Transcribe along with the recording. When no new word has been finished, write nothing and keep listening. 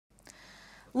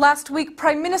Last week,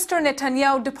 Prime Minister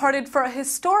Netanyahu departed for a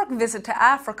historic visit to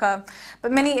Africa,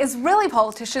 but many Israeli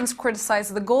politicians criticize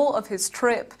the goal of his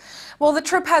trip. While the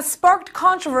trip has sparked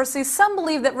controversy, some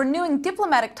believe that renewing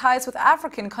diplomatic ties with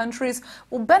African countries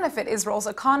will benefit Israel's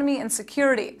economy and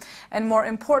security, and more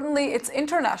importantly, its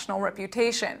international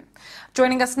reputation.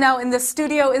 Joining us now in the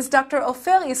studio is Dr.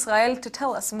 Ofer Israel to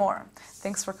tell us more.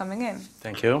 Thanks for coming in.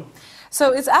 Thank you.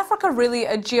 So is Africa really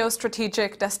a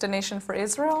geostrategic destination for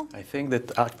Israel? I think that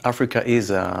Africa is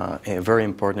very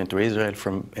important to Israel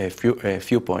from a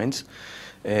few points.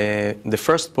 The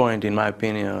first point, in my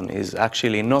opinion, is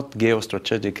actually not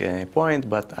geostrategic point,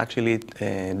 but actually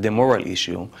the moral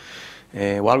issue.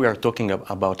 While we are talking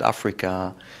about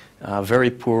Africa, a very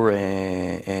poor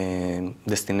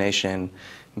destination,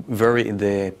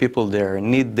 the people there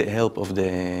need the help of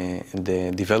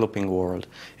the developing world.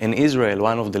 And Israel,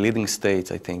 one of the leading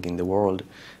states, I think, in the world,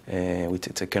 with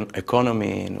its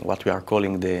economy and what we are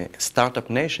calling the startup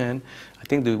nation, I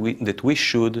think that we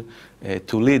should,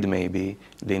 to lead maybe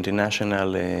the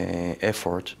international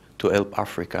effort to help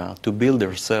Africa, to build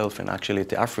themselves and actually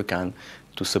the African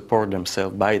to support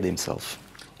themselves by themselves.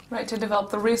 Right, to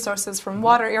develop the resources from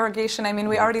water, irrigation. I mean,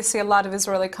 we already see a lot of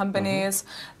Israeli companies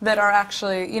that are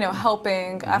actually,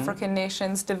 helping African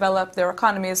nations develop their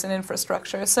economies and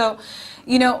infrastructure. So,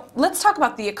 let's talk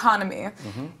about the economy.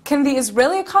 Can the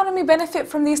Israeli economy benefit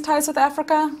from these ties with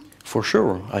Africa? For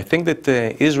sure. I think that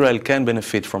Israel can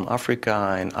benefit from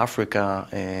Africa, and Africa,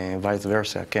 vice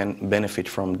versa, can benefit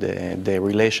from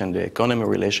the economic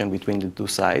relation between the two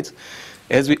sides.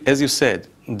 As you said,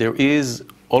 there is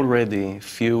already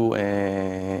few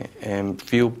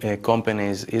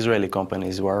companies, Israeli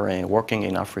companies, who are working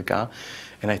in Africa,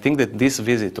 and I think that this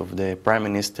visit of the Prime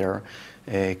Minister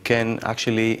can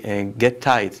actually get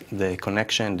tight the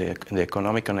connection, the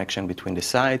economic connection between the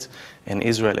sides, and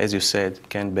Israel, as you said,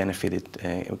 can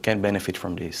benefit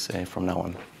from this from now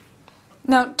on.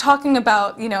 Now, talking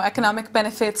about economic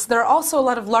benefits, there are also a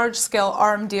lot of large-scale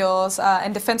arm deals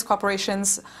and defense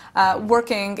corporations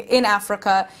working in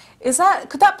Africa.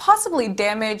 Could that possibly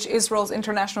damage Israel's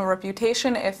international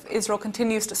reputation if Israel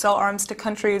continues to sell arms to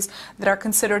countries that are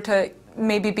considered to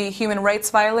maybe be human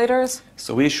rights violators?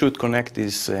 So we should connect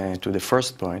this to the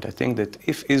first point. I think that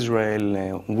if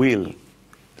Israel will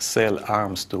sell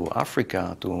arms to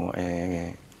Africa, to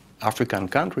African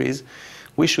countries,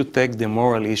 we should take the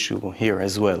moral issue here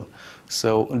as well.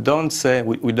 So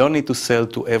we don't need to sell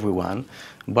to everyone,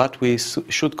 but we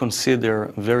should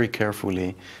consider very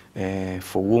carefully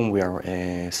for whom we are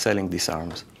selling these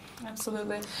arms.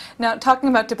 Absolutely. Now, talking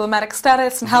about diplomatic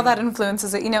status and how that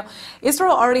influences it,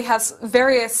 Israel already has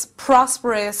various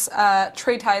prosperous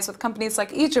trade ties with companies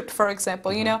like Egypt, for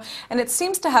example, and it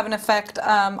seems to have an effect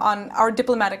on our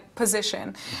diplomatic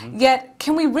position. Yet,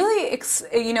 can we really,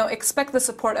 expect the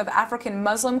support of African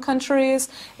Muslim countries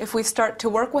if we start to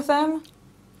work with them?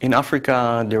 In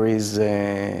Africa, there is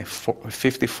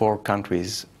 54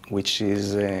 countries, which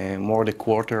is more than a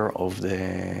quarter of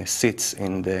the seats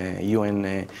in the UN,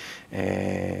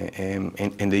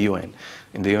 in the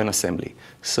UN Assembly.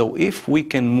 So if we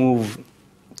can move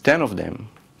 10 of them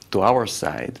to our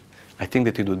side, I think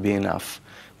that it would be enough.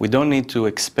 We don't need to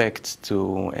expect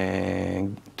to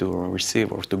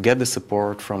receive or to get the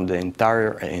support from the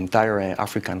entire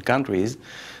African countries,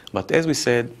 but as we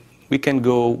said, we can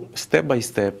go step by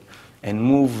step and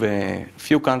move a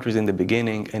few countries in the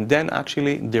beginning, and then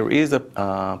actually there is a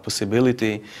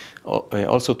possibility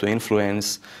also to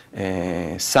influence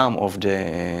some of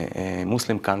the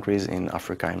Muslim countries in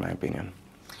Africa, in my opinion.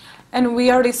 And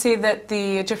we already see that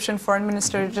the Egyptian foreign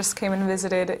minister just came and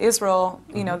visited Israel,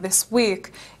 this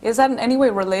week. Is that in any way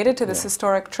related to this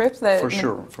historic trip? For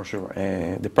sure.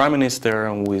 The Prime Minister,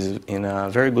 who is in a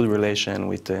very good relation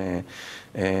with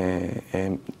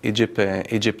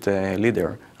Egypt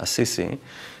leader, Sisi,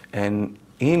 and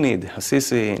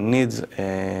Sisi needs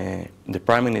the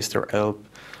Prime Minister help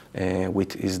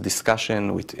with his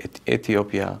discussion with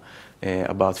Ethiopia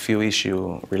about few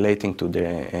issues relating to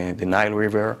the Nile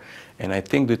River, and I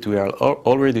think that we are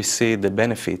already see the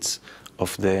benefits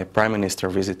of the Prime Minister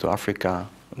visit to Africa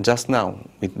just now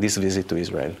with this visit to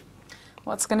Israel.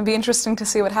 Well, it's going to be interesting to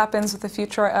see what happens with the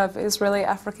future of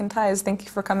Israeli-African ties. Thank you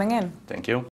for coming in. Thank you.